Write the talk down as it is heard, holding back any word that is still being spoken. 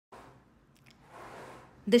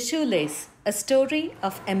The Shoelace, a story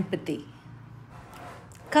of empathy.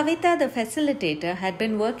 Kavita, the facilitator, had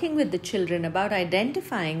been working with the children about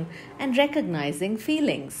identifying and recognizing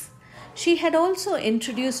feelings. She had also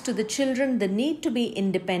introduced to the children the need to be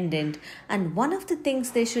independent, and one of the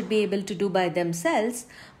things they should be able to do by themselves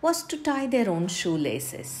was to tie their own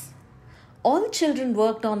shoelaces. All children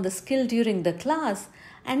worked on the skill during the class,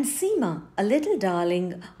 and Seema, a little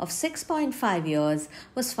darling of 6.5 years,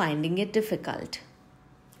 was finding it difficult.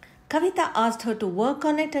 Kavita asked her to work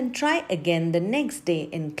on it and try again the next day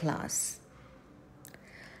in class.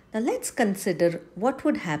 Now let's consider what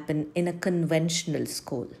would happen in a conventional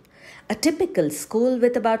school, a typical school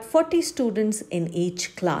with about 40 students in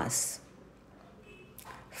each class.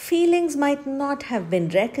 Feelings might not have been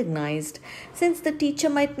recognized since the teacher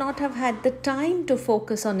might not have had the time to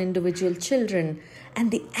focus on individual children, and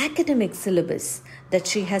the academic syllabus that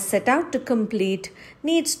she has set out to complete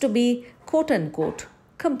needs to be quote-unquote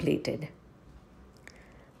completed.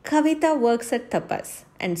 Kavita works at Tapas,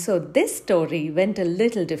 and so this story went a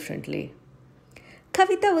little differently.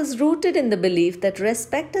 Kavita was rooted in the belief that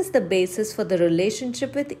respect is the basis for the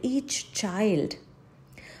relationship with each child.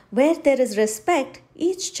 Where there is respect,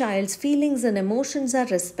 each child's feelings and emotions are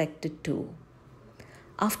respected too.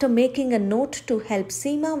 After making a note to help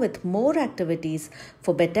Seema with more activities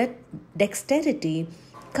for better dexterity,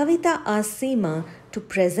 Kavita asked Seema to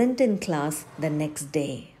present in class the next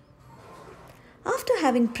day. After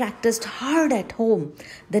having practiced hard at home,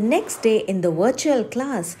 the next day in the virtual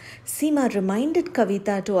class, Seema reminded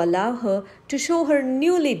Kavita to allow her to show her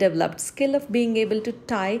newly developed skill of being able to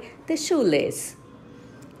tie the shoelace.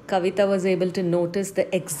 Kavita was able to notice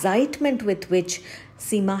the excitement with which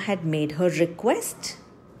Seema had made her request.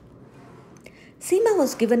 Seema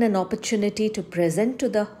was given an opportunity to present to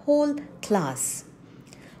the whole class.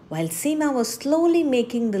 While Seema was slowly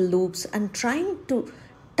making the loops and trying to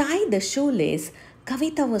tie the shoelace,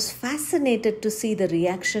 Kavita was fascinated to see the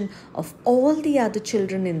reaction of all the other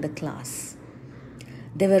children in the class.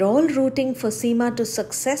 They were all rooting for Seema to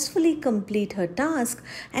successfully complete her task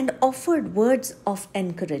and offered words of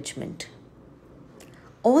encouragement.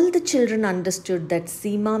 All the children understood that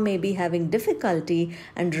Seema may be having difficulty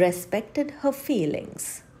and respected her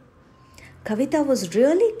feelings. Kavita was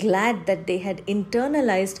really glad that they had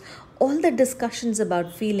internalized all the discussions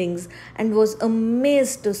about feelings and was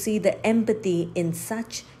amazed to see the empathy in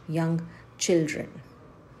such young children.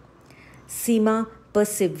 Seema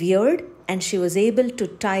persevered and she was able to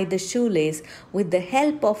tie the shoelace with the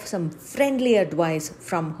help of some friendly advice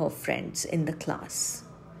from her friends in the class.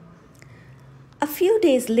 A few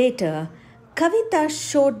days later, Kavita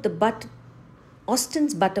showed the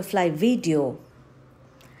Austin's butterfly video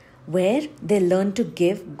where they learned to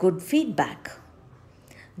give good feedback.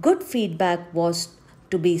 Good feedback was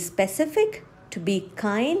to be specific, to be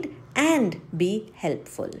kind, and be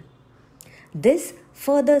helpful. This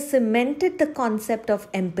further cemented the concept of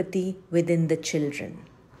empathy within the children.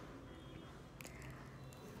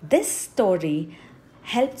 This story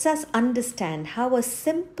helps us understand how a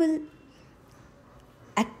simple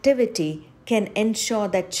activity can ensure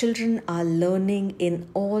that children are learning in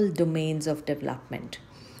all domains of development,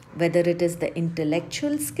 whether it is the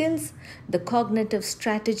intellectual skills, the cognitive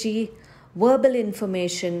strategy, verbal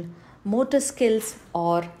information, motor skills,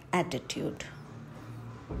 or attitude.